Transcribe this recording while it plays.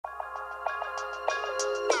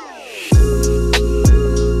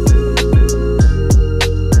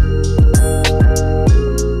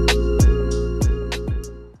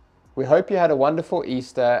hope you had a wonderful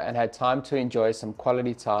Easter and had time to enjoy some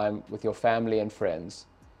quality time with your family and friends.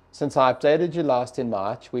 Since I updated you last in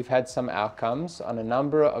March, we've had some outcomes on a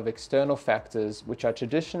number of external factors which are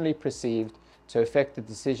traditionally perceived to affect the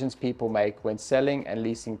decisions people make when selling and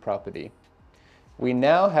leasing property. We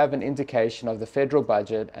now have an indication of the federal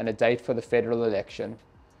budget and a date for the federal election.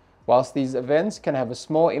 Whilst these events can have a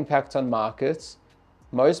small impact on markets,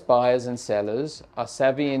 most buyers and sellers are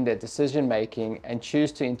savvy in their decision making and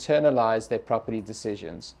choose to internalize their property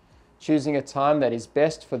decisions, choosing a time that is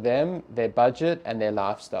best for them, their budget and their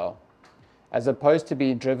lifestyle, as opposed to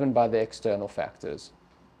being driven by the external factors.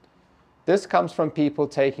 This comes from people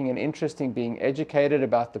taking an interest in being educated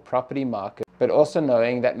about the property market, but also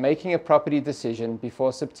knowing that making a property decision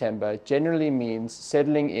before September generally means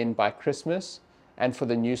settling in by Christmas and for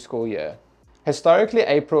the new school year. Historically,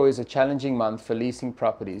 April is a challenging month for leasing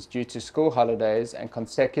properties due to school holidays and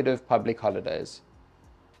consecutive public holidays.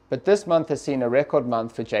 But this month has seen a record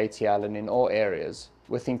month for JT Allen in all areas,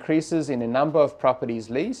 with increases in a number of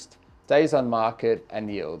properties leased, days on market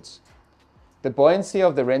and yields. The buoyancy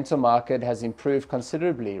of the rental market has improved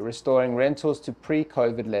considerably, restoring rentals to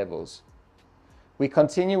pre-COVID levels. We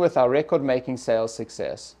continue with our record-making sales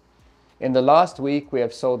success. In the last week, we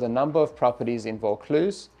have sold a number of properties in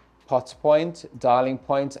Vaucluse, Potts Point, Darling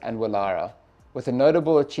Point and Woollahra, with a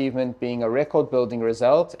notable achievement being a record building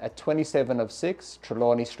result at 27 of 6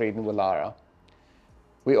 Trelawney Street in Woollahra.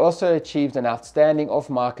 We also achieved an outstanding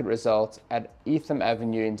off-market result at Eatham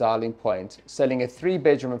Avenue in Darling Point, selling a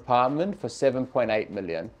 3-bedroom apartment for $7.8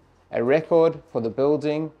 million, a record for the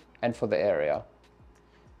building and for the area.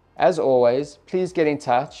 As always, please get in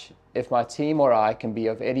touch if my team or I can be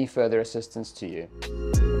of any further assistance to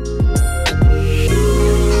you.